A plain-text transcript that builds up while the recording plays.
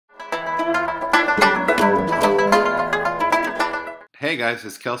Hey guys,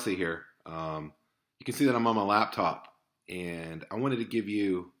 it's Kelsey here. You can see that I'm on my laptop, and I wanted to give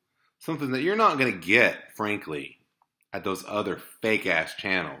you something that you're not going to get, frankly, at those other fake-ass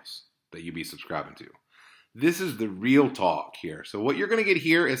channels that you be subscribing to. This is the real talk here. So what you're going to get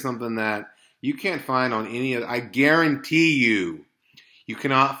here is something that you can't find on any other. I guarantee you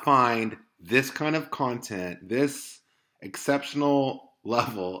cannot find this kind of content, this exceptional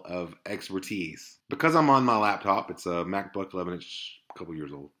level of expertise. Because I'm on my laptop, it's a MacBook 11-inch, a couple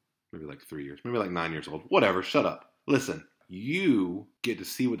years old, maybe like 3 years, maybe like 9 years old, whatever, shut up. Listen, you get to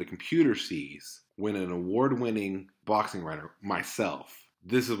see what the computer sees when an award-winning boxing writer, myself,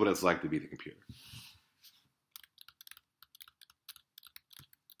 this is what it's like to be the computer.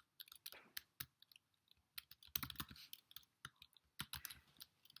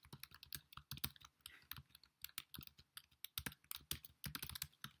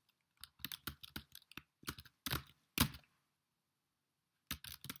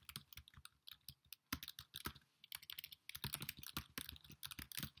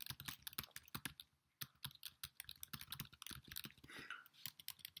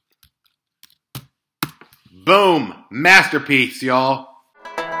 Boom! Masterpiece, y'all.